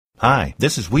Hi,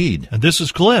 this is Weed. And this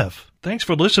is Cliff. Thanks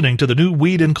for listening to the new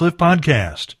Weed and Cliff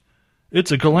podcast.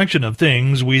 It's a collection of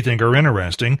things we think are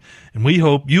interesting, and we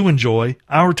hope you enjoy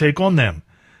our take on them.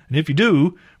 And if you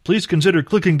do, please consider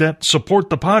clicking that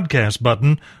Support the Podcast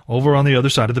button over on the other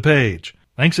side of the page.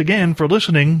 Thanks again for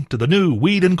listening to the new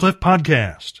Weed and Cliff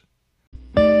podcast.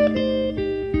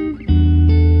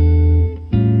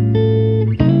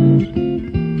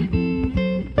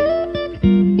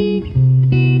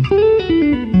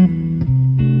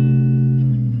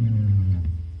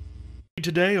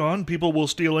 Today on People Will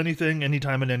Steal Anything,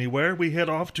 Anytime and Anywhere, we head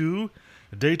off to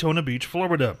Daytona Beach,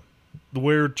 Florida,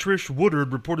 where Trish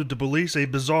Woodard reported to police a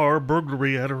bizarre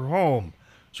burglary at her home.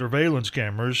 Surveillance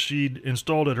cameras she'd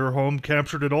installed at her home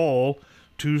captured it all.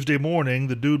 Tuesday morning,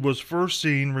 the dude was first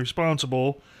seen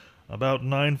responsible about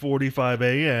 9:45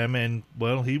 a.m., and,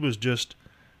 well, he was just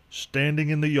standing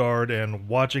in the yard and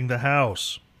watching the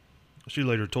house. She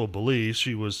later told police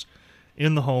she was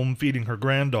in the home feeding her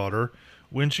granddaughter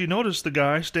when she noticed the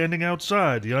guy standing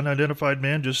outside, the unidentified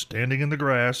man just standing in the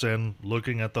grass and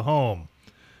looking at the home.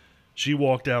 She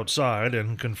walked outside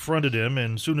and confronted him,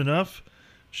 and soon enough,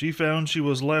 she found she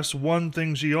was less one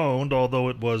thing she owned, although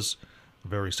it was a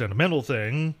very sentimental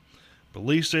thing.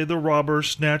 Police say the robber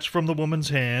snatched from the woman's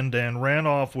hand and ran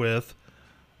off with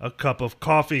a cup of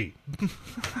coffee.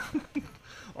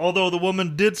 Although the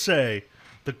woman did say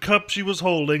the cup she was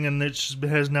holding, and it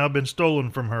has now been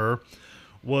stolen from her,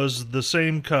 was the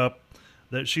same cup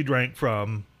that she drank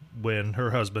from when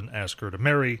her husband asked her to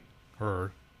marry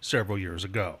her several years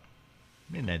ago.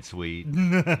 Isn't that sweet?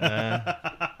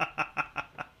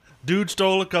 Dude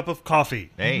stole a cup of coffee.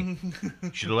 Hey,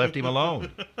 should have left him alone.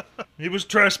 He was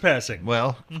trespassing.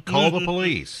 Well, call the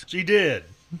police. She did.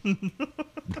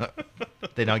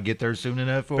 They not get there soon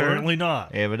enough for her? Apparently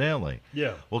not. Evidently.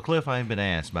 Yeah. Well, Cliff, I've been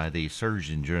asked by the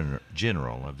Surgeon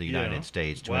General of the United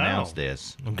States to announce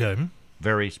this. Okay.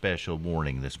 Very special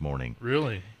warning this morning.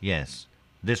 Really? Yes.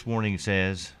 This warning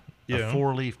says a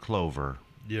four-leaf clover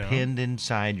pinned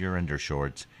inside your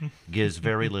undershorts gives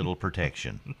very little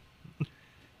protection.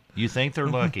 You think they're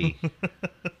lucky,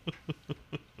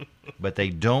 but they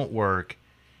don't work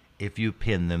if you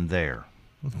pin them there.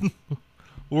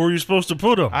 Where are you supposed to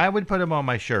put them? I would put them on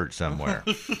my shirt somewhere.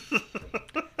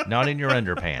 Not in your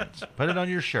underpants. Put it on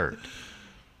your shirt.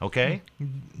 Okay?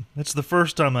 That's the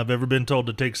first time I've ever been told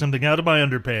to take something out of my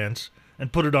underpants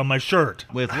and put it on my shirt.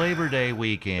 With Labor Day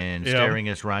weekend staring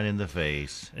us right in the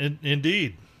face.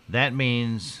 Indeed. That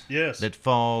means that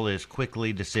fall is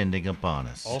quickly descending upon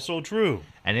us. Also true.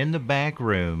 And in the back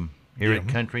room here at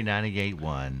Country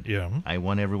 98.1, I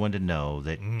want everyone to know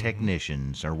that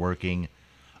technicians are working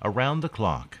around the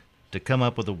clock to come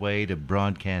up with a way to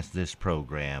broadcast this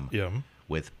program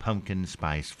with pumpkin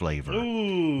spice flavor.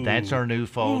 Ooh. That's our new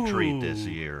fall treat this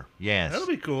year. Yes. That'll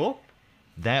be cool.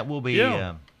 That will be,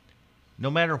 no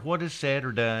matter what is said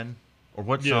or done or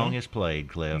what song is played,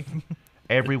 Cliff,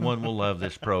 everyone will love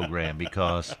this program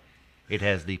because it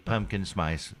has the pumpkin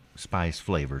spice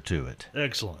flavor to it.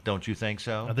 Excellent. Don't you think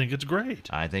so? I think it's great.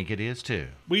 I think it is too.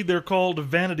 They're called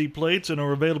vanity plates and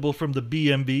are available from the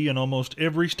BMV in almost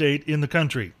every state in the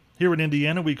country. Here in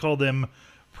Indiana, we call them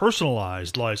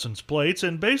personalized license plates,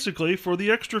 and basically, for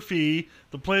the extra fee,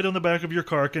 the plate on the back of your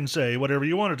car can say whatever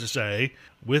you want it to say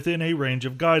within a range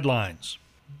of guidelines.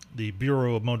 The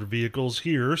Bureau of Motor Vehicles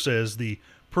here says the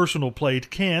personal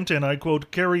plate can't, and I quote,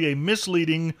 carry a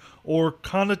misleading or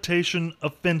connotation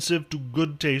offensive to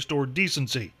good taste or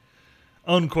decency,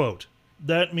 unquote.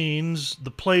 That means the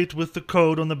plate with the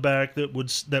code on the back that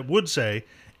would say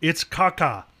it's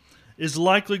caca is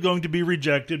likely going to be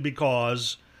rejected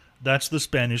because that's the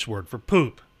Spanish word for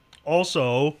poop.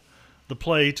 Also, the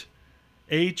plate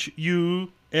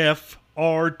HUFRTD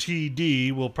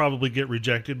will probably get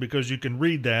rejected because you can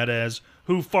read that as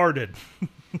who farted.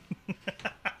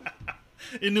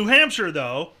 In New Hampshire,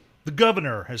 though, the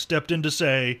governor has stepped in to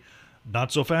say,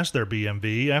 not so fast there,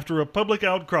 BMV, after a public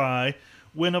outcry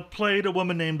when a plate a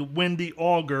woman named Wendy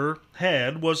Auger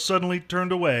had was suddenly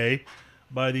turned away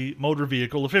by the motor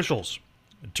vehicle officials.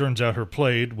 It turns out her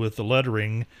plate with the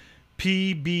lettering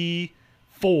PB4WEGO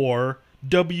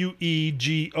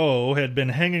had been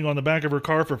hanging on the back of her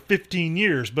car for 15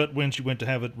 years, but when she went to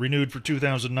have it renewed for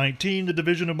 2019, the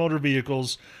Division of Motor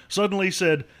Vehicles suddenly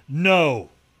said no.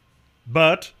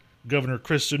 But Governor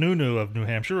Chris Sununu of New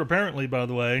Hampshire, apparently, by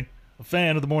the way, a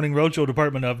fan of the Morning Roadshow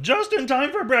department of Just in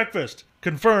Time for Breakfast,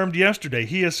 confirmed yesterday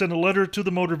he has sent a letter to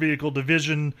the Motor Vehicle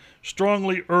Division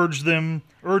strongly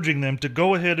urging them to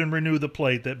go ahead and renew the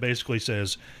plate that basically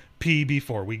says pee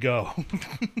before we go.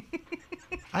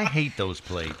 I hate those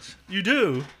plates. You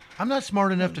do? I'm not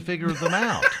smart enough to figure them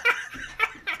out.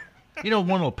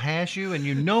 one will pass you, and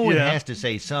it Yeah. has to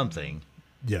say something.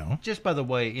 Yeah. Just by the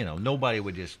way, nobody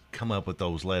would just come up with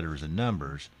those letters and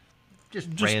numbers. Just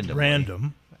randomly.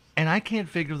 random. And I can't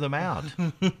figure them out.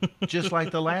 Just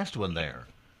like the last one there.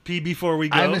 P before we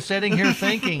go. I was sitting here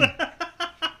thinking,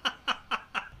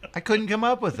 I couldn't come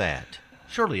up with that.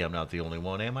 Surely I'm not the only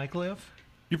one, am I, Cliff?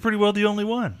 You're pretty well the only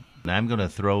one. And I'm going to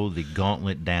throw the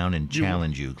gauntlet down and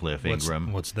challenge you, Cliff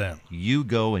Ingram. What's that? You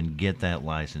go and get that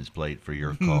license plate for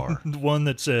your car. The one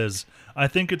that says, I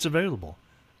think it's available.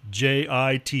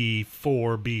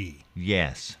 JIT4B.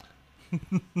 Yes.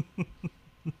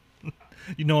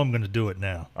 You know I'm going to do it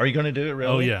now. Are you going to do it,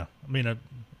 really? Oh, yeah. I mean,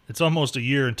 it's almost a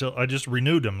year until I just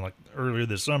renewed them like earlier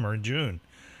this summer in June.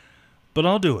 But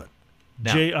I'll do it.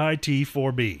 Now,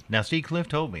 JIT4B. Now, see, Cliff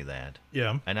told me that.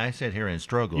 Yeah. And I sat here and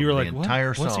struggled You were the like,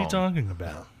 entire song. What's he talking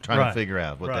about? Trying to figure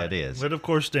out what that is. That, of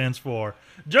course, stands for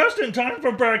Just in Time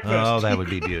for Breakfast. Oh, that would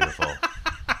be beautiful.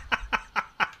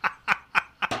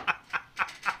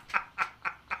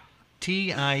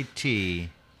 T-I-T.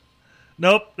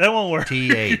 Nope, that won't work.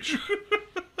 T-H.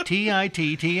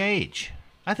 T-I-T-T-H.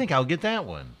 I think I'll get that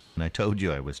one. And I told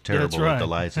you I was terrible at the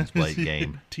license plate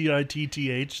game.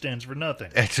 TITTH stands for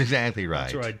nothing. That's exactly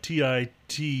right. That's right. TITTB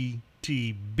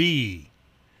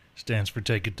stands for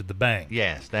Take It to the Bank.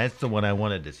 Yes, that's the one I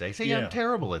wanted to say. See, Yeah. I'm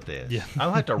terrible at this. Yeah.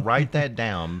 I'll have to write that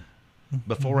down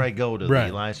before I go to Right.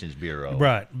 the license bureau.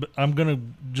 Right, but I'm going to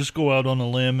just go out on a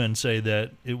limb and say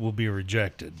that it will be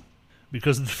rejected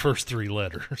because of the first three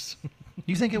letters.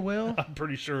 You think it will? I'm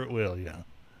pretty sure it will, yeah.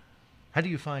 How do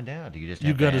you find out? Do you just You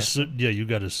have got to ask them? you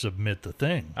got to submit the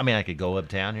thing. I mean, I could go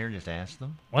uptown here and just ask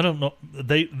them. I don't know.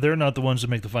 They're not the ones that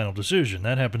make the final decision.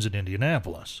 That happens in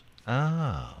Indianapolis.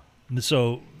 Oh.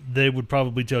 So they would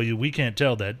probably tell you, we can't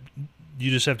tell that.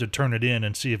 You just have to turn it in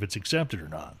and see if it's accepted or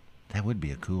not. That would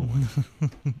be a cool one.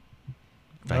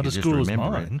 If I Not could as just cool as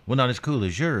remember it. mine. Well, not as cool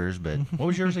as yours, but what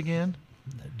was yours again?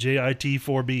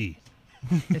 JIT4B.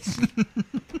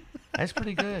 That's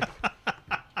pretty good.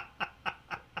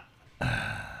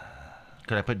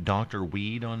 Could I put Dr.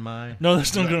 Weed on my... No,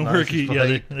 that's not going to work. license Yeah,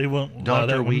 plate? they won't. Dr. allow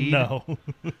that one. Weed? No.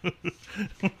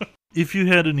 If you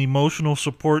had an emotional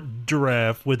support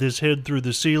giraffe with his head through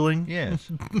the ceiling Yes.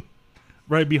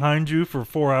 right behind you for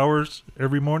 4 hours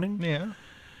every morning, Yeah.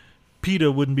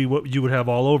 PETA wouldn't be what you would have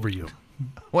all over you.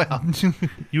 Well,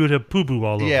 You would have poo-poo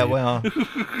all over yeah, you. well...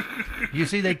 You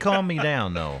see, they calm me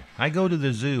down, though. I go to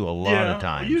the zoo a lot of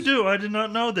times. You do. I did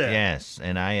not know that. Yes,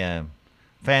 and I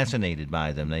fascinated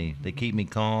by them. They keep me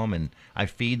calm, and I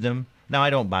feed them. Now, I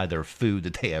don't buy their food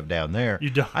that they have down there. You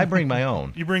don't? I bring my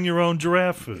own. You bring your own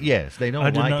giraffe food. Yes, they I don't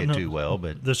did like not it know. too well,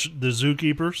 but The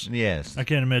zookeepers? yes. I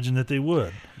can't imagine that they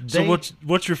would. So They-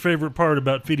 what's your favorite part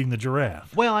about feeding the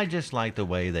giraffe? Well, I just like the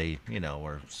way they,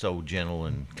 are so gentle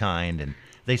and kind, and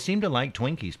they seem to like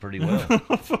Twinkies pretty well.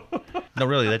 No,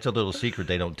 really, that's a little secret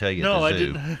they don't tell you No, at I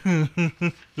the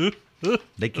zoo. didn't.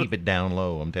 They keep it down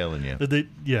low, I'm telling you.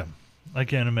 Yeah, I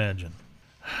can't imagine.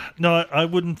 No, I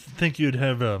wouldn't think you'd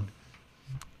have an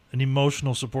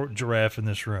emotional support giraffe in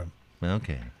this room.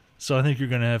 Okay. So I think you're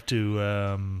going to have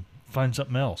to find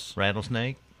something else.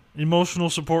 Rattlesnake? Emotional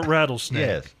support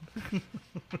rattlesnake. Yes.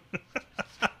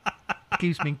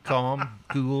 Keeps me calm,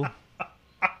 cool.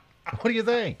 What do you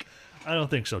think? I don't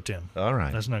think so, Tim. All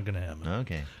right. That's not going to happen.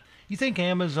 Okay. You think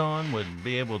Amazon would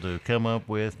be able to come up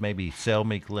with, maybe sell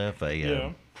me, Cliff,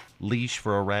 a leash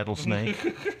for a rattlesnake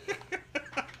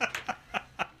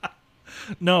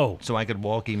No. so I could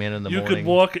walk him in the You morning?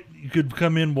 You could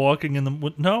come in walking in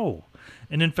the... No.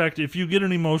 And in fact, if you get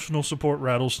an emotional support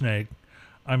rattlesnake,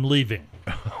 I'm leaving.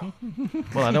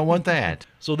 Well, I don't want that.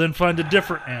 So then find a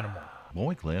different animal.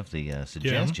 Boy, Cliff, the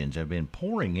suggestions have been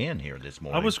pouring in here this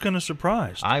morning. I was kind of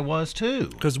surprised I was too.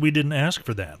 because we didn't ask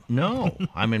for that. No,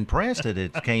 I'm impressed that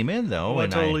it came in though. Well, I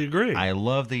and totally agree. I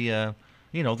love the,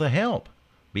 the help,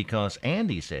 because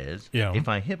Andy says if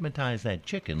I hypnotize that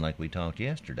chicken like we talked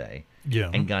yesterday,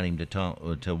 and got him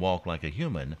to walk like a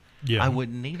human, I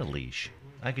wouldn't need a leash.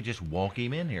 I could just walk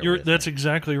him in here. That's me.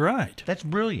 exactly right. That's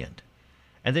brilliant.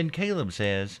 And then Caleb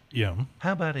says, Yeah.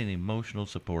 "How about an emotional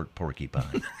support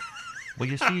porcupine?" Well,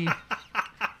 you see,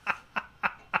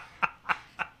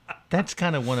 that's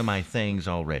kind of one of my things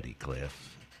already,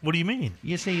 Cliff. What do you mean?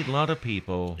 You see, a lot of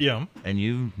people, Yeah. and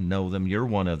you know them, you're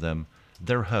one of them,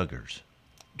 they're huggers.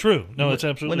 True. No, it's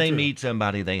absolutely When they true. meet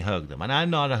somebody, they hug them. And I'm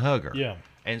not a hugger. Yeah.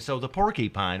 And so the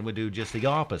porcupine would do just the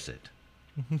opposite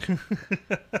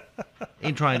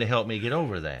in trying to help me get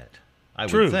over that. I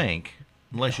True. would think,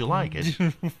 unless you like it.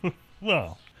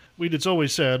 Well, it's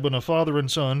always said when a father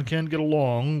and son can't get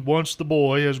along once the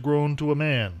boy has grown to a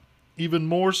man. Even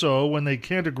more so when they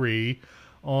can't agree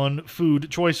on food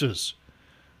choices.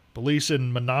 Police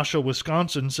in Menasha,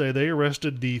 Wisconsin say they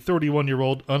arrested the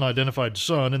 31-year-old unidentified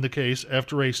son in the case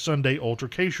after a Sunday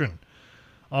altercation.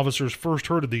 Officers first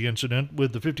heard of the incident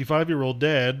with the 55-year-old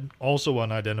dad, also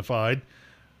unidentified,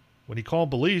 when he called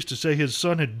police to say his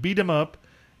son had beat him up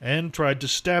and tried to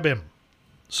stab him.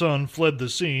 Son fled the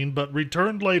scene but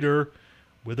returned later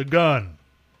with a gun.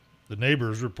 The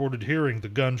neighbors reported hearing the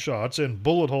gunshots, and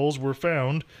bullet holes were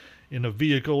found in a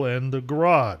vehicle and the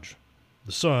garage.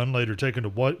 The son later taken to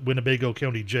Winnebago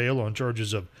County Jail on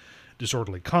charges of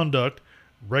disorderly conduct,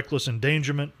 reckless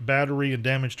endangerment, battery, and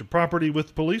damage to property,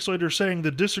 with police later saying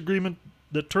the disagreement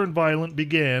that turned violent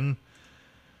began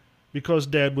because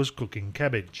Dad was cooking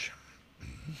cabbage.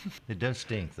 It does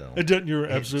stink, though. You're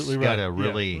absolutely right. It's got a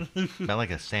really, kind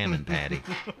like a salmon patty.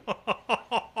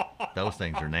 Those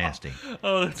things are nasty.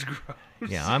 Oh, that's gross.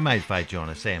 Yeah, I might fight you on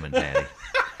a salmon patty.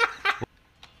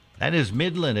 That is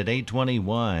Midland at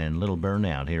 8:21. Little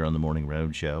burnout here on the Morning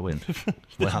Road Show, and it's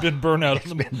been burnout.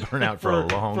 It's been burnout for a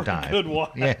long time. A good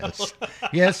while.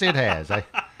 Yes, it has.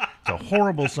 It's a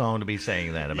horrible song to be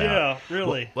saying that about. Yeah,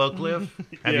 really. Well, Cliff,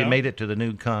 have you made it to the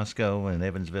new Costco in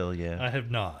Evansville yet? I have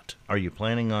not. Are you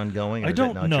planning on going? Or I don't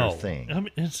is that not know. Your thing? I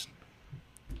mean,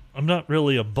 I'm not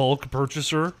really a bulk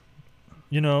purchaser,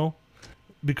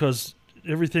 because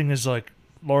everything is like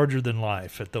larger than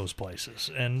life at those places,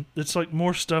 and it's like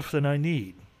more stuff than I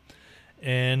need.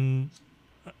 And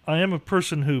I am a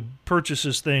person who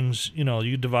purchases things,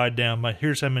 you divide down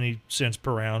here's how many cents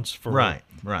per ounce for right.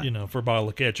 For a bottle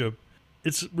of ketchup.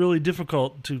 It's really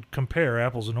difficult to compare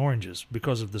apples and oranges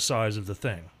because of the size of the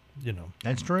thing,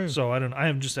 That's true. So I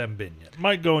haven't been yet.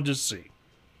 Might go and just see.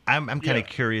 I'm kind of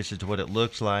curious as to what it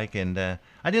looks like, and I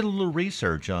did a little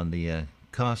research on the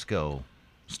Costco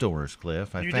stores,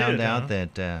 Cliff. I found out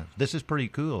that this is pretty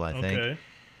cool, I think. Okay.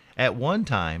 At one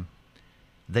time,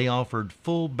 they offered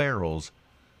full barrels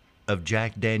of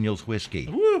Jack Daniel's whiskey.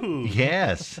 Woo!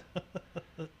 Yes.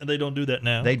 And they don't do that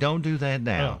now? They don't do that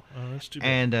now. Oh, that's too bad.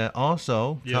 And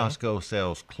also, Costco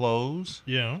sells clothes,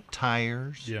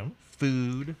 tires,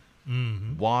 food,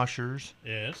 washers.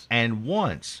 Yes. And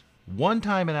one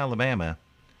time in Alabama,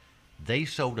 they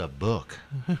sold a book.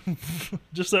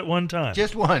 Just that one time?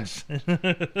 Just once.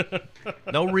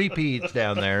 No repeats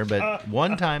down there, but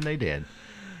one time they did.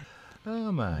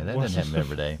 Oh, my. That doesn't happen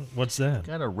every day. What's that?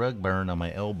 Got a rug burn on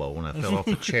my elbow when I fell off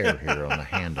the chair here on the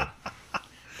handle.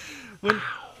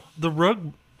 The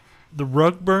rug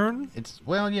burn? It's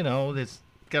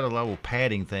got a little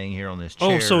padding thing here on this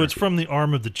chair. Oh, so it's from the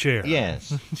arm of the chair.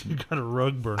 Yes. You got a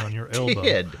rug burn on your elbow.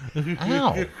 Did.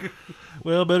 Ow.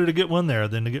 Well, better to get one there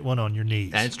than to get one on your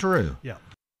knees. That's true. Yeah.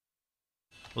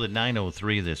 Well, at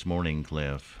 9:03 this morning,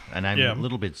 Cliff, and I'm a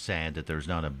little bit sad that there's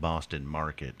not a Boston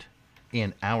market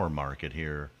in our market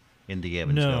here in the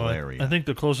Evansville area. I think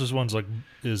the closest one's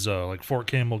is Fort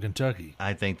Campbell, Kentucky.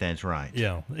 I think that's right.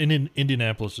 Yeah, and in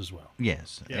Indianapolis as well.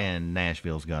 Yes, and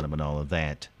Nashville's got them and all of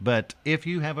that. But if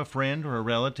you have a friend or a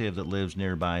relative that lives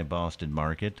nearby Boston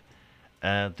market,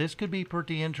 this could be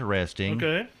pretty interesting.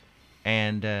 Okay.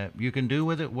 And you can do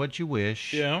with it what you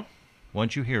wish. Yeah.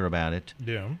 Once you hear about it.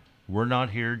 Yeah. We're not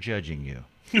here judging you.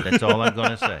 That's all I'm going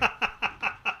to say.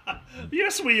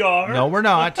 Yes, we are. No, we're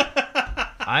not.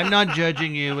 I'm not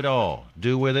judging you at all.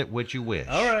 Do with it what you wish.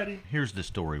 All righty. Here's the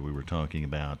story we were talking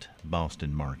about,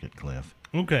 Boston Market, Cliff.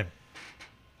 Okay.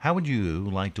 How would you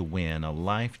like to win a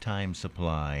lifetime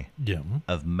supply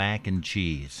of mac and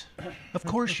cheese? Of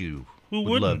course you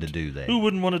would love to do that. Who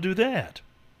wouldn't want to do that?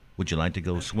 Would you like to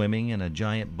go swimming in a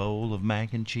giant bowl of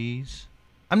mac and cheese?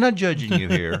 I'm not judging you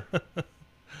here.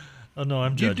 Oh, no,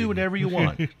 I'm judging. You do whatever you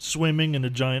want. Swimming in a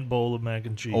giant bowl of mac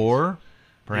and cheese. Or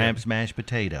perhaps mashed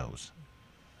potatoes.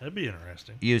 That'd be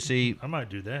interesting. You see, I might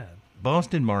do that.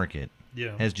 Boston Market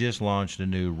has just launched a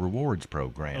new rewards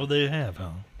program. Oh, they have,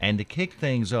 huh? And to kick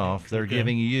things off, they're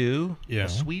giving you a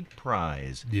sweet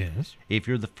prize. Yes. If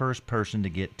you're the first person to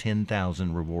get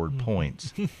 10,000 reward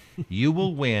points, you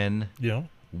will win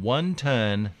 1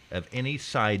 ton of any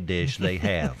side dish they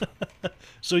have.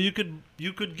 So you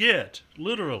could get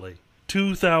literally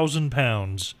 2,000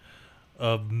 pounds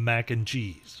of mac and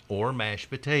cheese or mashed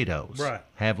potatoes. Right.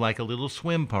 Have like a little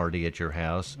swim party at your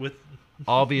house. With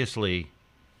obviously,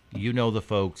 you know the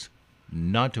folks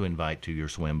not to invite to your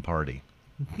swim party.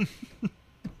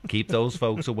 Keep those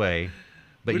folks away.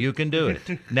 But you can do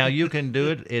it. Now, you can do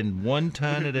it in 1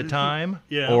 ton at a time,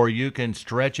 or you can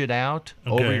stretch it out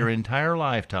over your entire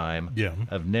lifetime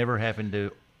of never having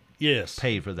to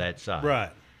pay for that size.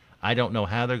 Right. I don't know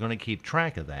how they're going to keep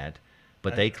track of that,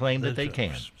 but they claim that they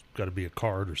can. Got to be a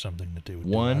card or something that they would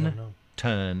 1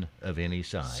 ton of any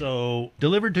size. So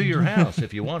delivered to your house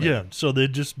if you want it. Yeah, so they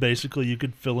just basically you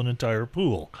could fill an entire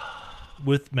pool.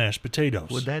 with mashed potatoes.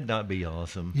 Would that not be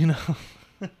awesome? You know.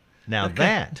 Now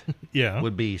that yeah.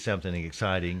 would be something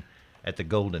exciting at the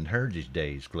Golden Heritage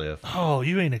Days, Cliff. Oh,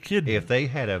 you ain't a kid. If they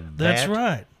had a vat That's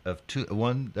right. of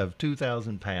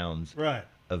 2,000 pounds right.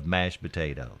 of mashed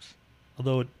potatoes.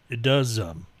 Although it does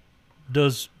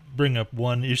bring up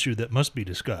one issue that must be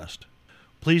discussed.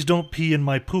 Please don't pee in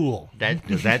my pool.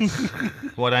 That's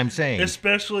what I'm saying.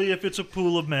 Especially if it's a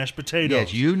pool of mashed potatoes.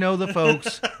 Yes, you know the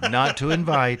folks not to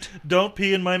invite. Don't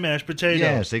pee in my mashed potatoes.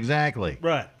 Yes, exactly.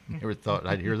 Right. Never thought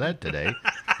I'd hear that today.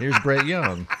 Here's Brett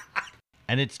Young.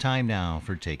 And it's time now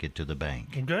for Take It to the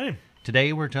Bank. Okay.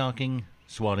 Today we're talking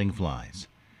swatting flies.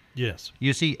 Yes.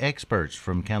 You see, experts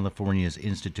from California's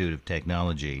Institute of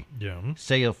Technology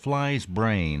say a fly's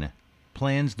brain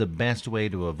plans the best way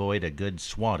to avoid a good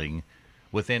swatting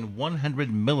within 100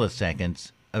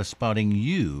 milliseconds of spotting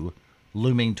you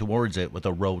looming towards it with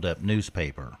a rolled-up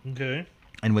newspaper. Okay.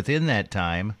 And within that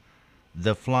time,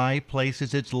 the fly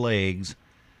places its legs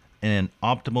in an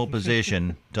optimal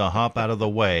position to hop out of the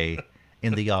way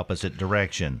in the opposite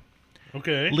direction.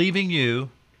 Okay. Leaving you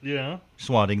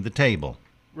swatting the table.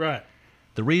 Right.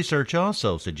 The research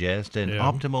also suggests an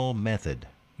optimal method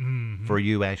for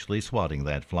you actually swatting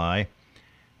that fly.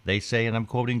 They say, and I'm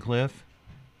quoting Cliff,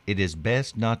 "It is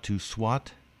best not to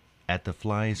swat at the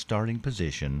fly's starting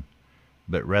position,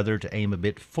 but rather to aim a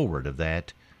bit forward of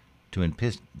that to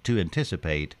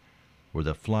anticipate where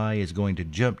the fly is going to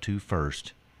jump to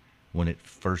first when it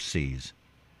first sees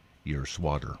your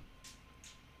swatter."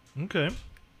 Okay.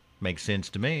 Makes sense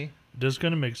to me. Does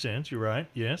kind of make sense. You're right.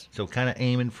 Yes. So kind of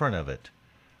aim in front of it.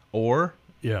 Or,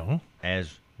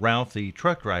 as Ralph the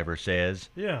truck driver says,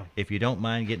 if you don't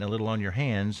mind getting a little on your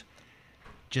hands,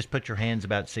 just put your hands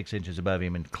about 6 inches above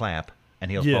him and clap,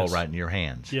 and he'll fall right in your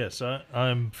hands. Yes,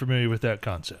 I'm familiar with that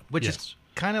concept. Which is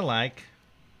kind of like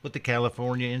what the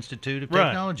California Institute of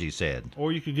Technology said.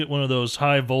 Or you could get one of those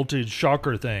high voltage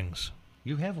shocker things.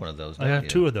 You have one of those, don't you? I have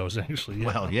 2 of those, actually. Yeah.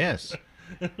 Well, yes.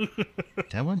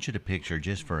 I want you to picture,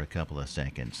 just for a couple of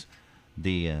seconds,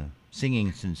 the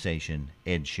singing sensation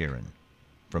Ed Sheeran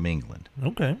from England.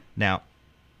 Okay. Now,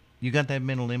 you got that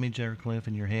mental image there, Cliff,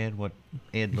 in your head, what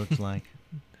Ed looks like?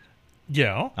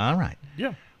 Yeah. All right.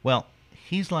 Yeah. Well,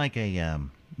 he's like a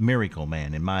miracle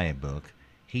man in my book.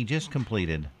 He just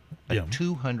completed a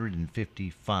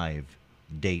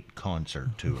 255-date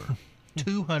concert tour.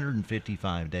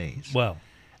 255 days. Wow.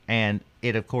 And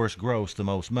it, of course, grossed the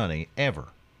most money ever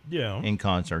in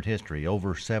concert history,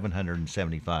 over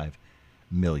 $775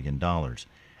 million.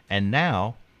 And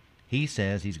now he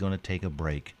says he's going to take a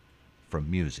break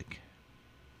from music.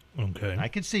 Okay. I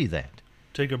can see that.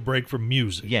 Take a break from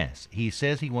music. Yes. He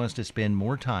says he wants to spend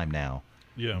more time now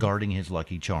guarding his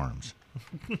Lucky Charms.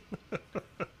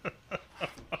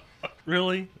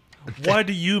 Really? Why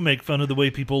do you make fun of the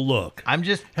way people look?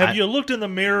 Have you looked in the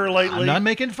mirror lately? I'm not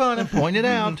making fun. I'm pointing it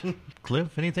out.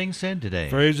 Cliff, anything said today?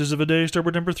 Phrases of the day start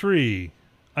with number 3.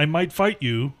 I might fight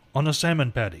you on a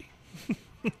salmon patty.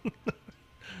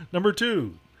 Number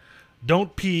 2.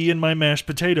 Don't pee in my mashed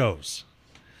potatoes.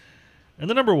 And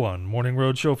the number 1 Morning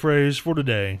Roadshow phrase for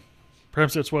today.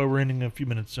 Perhaps that's why we're ending a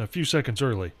few seconds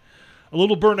early. A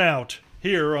little burnout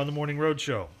here on the Morning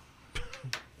Roadshow.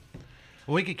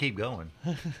 We could keep going.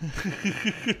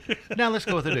 Now let's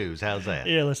go with the news. How's that?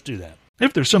 Yeah, let's do that.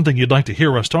 If there's something you'd like to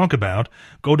hear us talk about,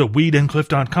 go to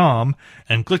weedandcliff.com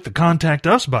and click the Contact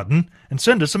Us button and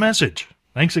send us a message.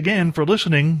 Thanks again for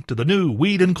listening to the new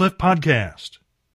Weed and Cliff podcast.